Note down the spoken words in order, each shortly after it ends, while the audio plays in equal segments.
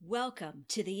Welcome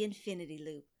to the Infinity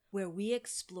Loop, where we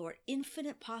explore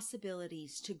infinite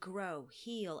possibilities to grow,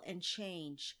 heal, and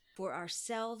change for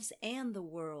ourselves and the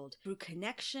world through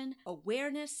connection,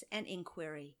 awareness, and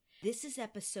inquiry. This is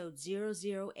episode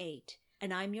 008,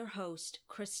 and I'm your host,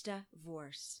 Krista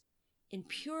Vorse. In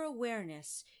pure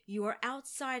awareness, you are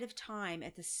outside of time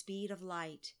at the speed of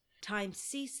light. Time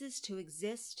ceases to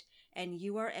exist, and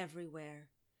you are everywhere.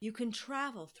 You can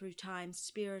travel through time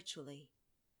spiritually.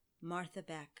 Martha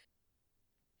Beck.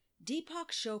 Deepak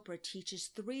Chopra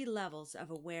teaches 3 levels of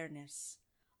awareness.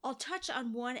 I'll touch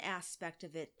on one aspect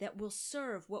of it that will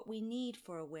serve what we need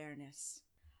for awareness.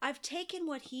 I've taken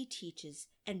what he teaches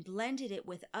and blended it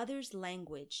with others'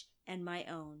 language and my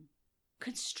own.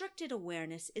 Constricted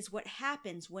awareness is what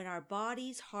happens when our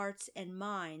bodies, hearts, and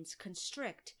minds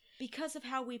constrict because of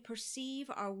how we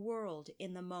perceive our world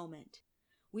in the moment.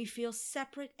 We feel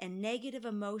separate and negative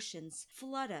emotions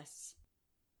flood us.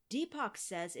 Deepak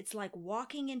says it's like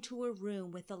walking into a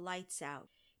room with the lights out.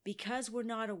 Because we're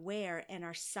not aware and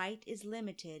our sight is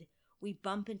limited, we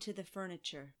bump into the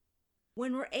furniture.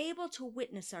 When we're able to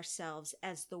witness ourselves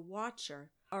as the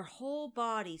watcher, our whole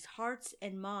bodies, hearts,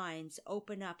 and minds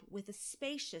open up with a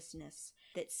spaciousness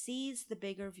that sees the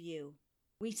bigger view.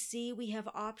 We see we have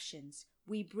options,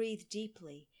 we breathe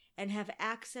deeply, and have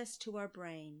access to our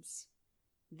brains.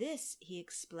 This, he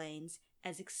explains,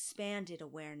 as expanded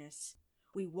awareness.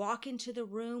 We walk into the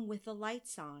room with the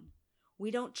lights on.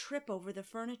 We don't trip over the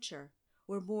furniture.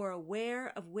 We're more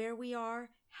aware of where we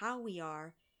are, how we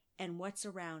are, and what's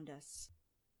around us.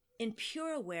 In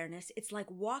pure awareness, it's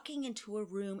like walking into a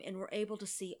room and we're able to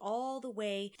see all the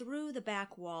way through the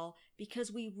back wall because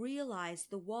we realize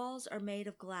the walls are made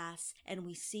of glass and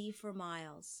we see for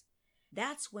miles.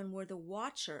 That's when we're the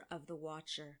watcher of the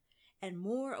watcher and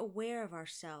more aware of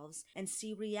ourselves and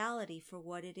see reality for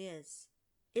what it is.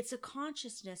 It's a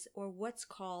consciousness, or what's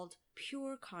called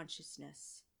pure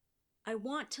consciousness. I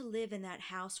want to live in that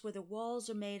house where the walls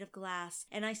are made of glass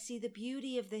and I see the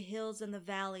beauty of the hills and the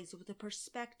valleys with a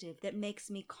perspective that makes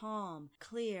me calm,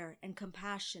 clear, and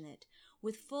compassionate,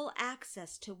 with full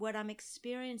access to what I'm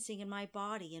experiencing in my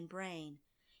body and brain.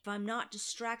 If I'm not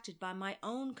distracted by my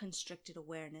own constricted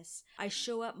awareness, I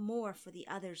show up more for the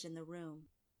others in the room.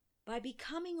 By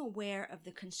becoming aware of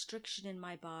the constriction in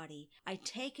my body, I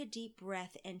take a deep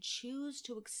breath and choose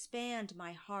to expand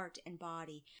my heart and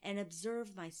body and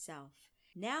observe myself.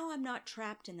 Now I'm not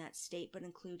trapped in that state, but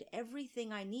include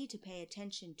everything I need to pay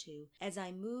attention to as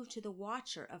I move to the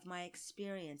watcher of my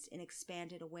experience in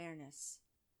expanded awareness.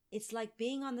 It's like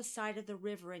being on the side of the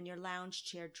river in your lounge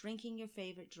chair drinking your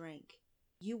favorite drink.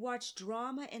 You watch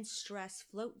drama and stress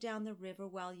float down the river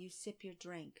while you sip your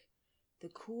drink. The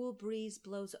cool breeze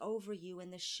blows over you in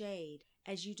the shade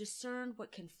as you discern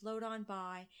what can float on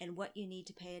by and what you need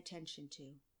to pay attention to.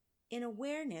 In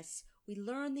awareness, we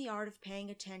learn the art of paying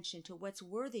attention to what's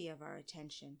worthy of our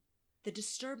attention. The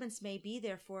disturbance may be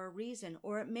there for a reason,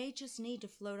 or it may just need to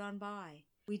float on by.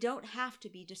 We don't have to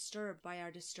be disturbed by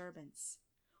our disturbance.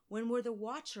 When we're the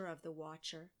watcher of the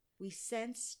watcher, we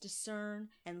sense, discern,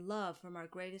 and love from our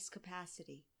greatest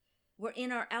capacity. We're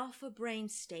in our alpha brain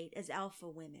state as alpha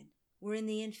women. We're in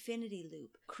the infinity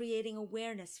loop, creating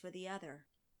awareness for the other.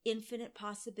 Infinite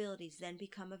possibilities then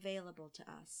become available to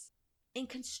us. In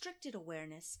constricted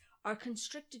awareness, our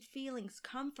constricted feelings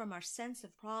come from our sense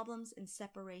of problems and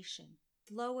separation.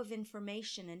 Flow of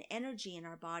information and energy in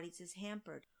our bodies is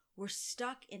hampered. We're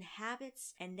stuck in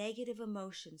habits and negative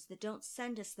emotions that don't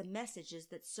send us the messages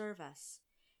that serve us.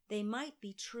 They might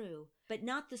be true, but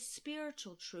not the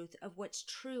spiritual truth of what's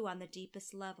true on the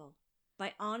deepest level.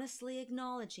 By honestly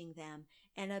acknowledging them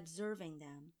and observing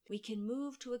them, we can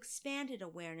move to expanded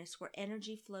awareness where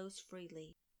energy flows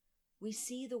freely. We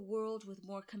see the world with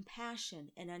more compassion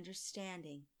and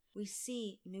understanding. We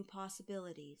see new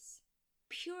possibilities.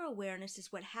 Pure awareness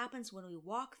is what happens when we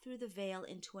walk through the veil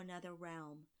into another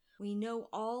realm. We know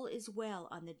all is well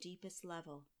on the deepest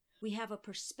level. We have a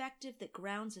perspective that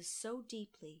grounds us so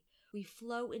deeply. We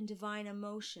flow in divine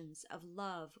emotions of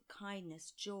love,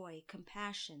 kindness, joy,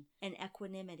 compassion, and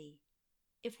equanimity.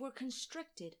 If we're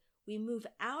constricted, we move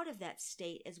out of that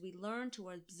state as we learn to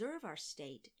observe our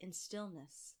state in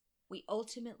stillness. We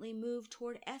ultimately move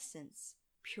toward essence,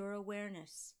 pure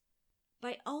awareness.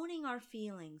 By owning our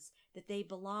feelings that they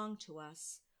belong to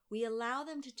us, we allow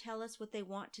them to tell us what they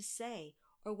want to say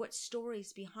or what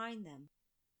stories behind them.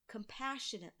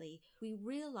 Compassionately, we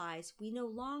realize we no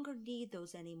longer need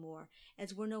those anymore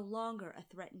as we're no longer a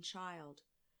threatened child.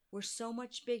 We're so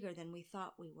much bigger than we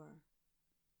thought we were.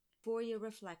 For your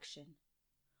reflection,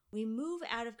 we move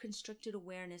out of constricted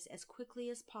awareness as quickly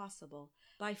as possible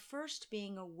by first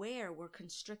being aware we're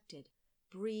constricted.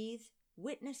 Breathe,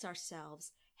 witness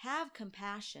ourselves, have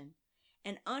compassion,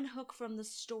 and unhook from the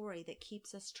story that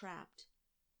keeps us trapped.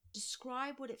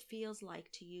 Describe what it feels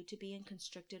like to you to be in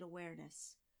constricted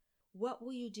awareness. What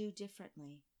will you do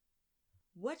differently?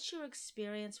 What's your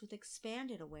experience with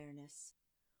expanded awareness?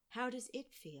 How does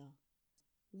it feel?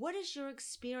 What is your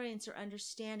experience or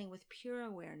understanding with pure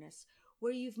awareness,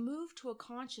 where you've moved to a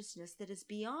consciousness that is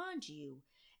beyond you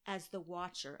as the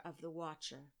watcher of the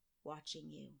watcher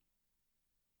watching you?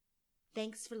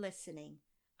 Thanks for listening.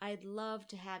 I'd love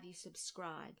to have you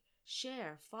subscribe,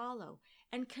 share, follow,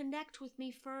 and connect with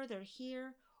me further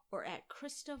here or at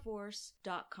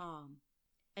KristaVorse.com.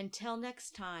 Until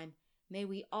next time, may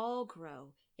we all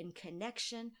grow in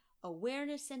connection,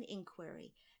 awareness, and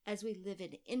inquiry as we live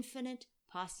in infinite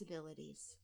possibilities.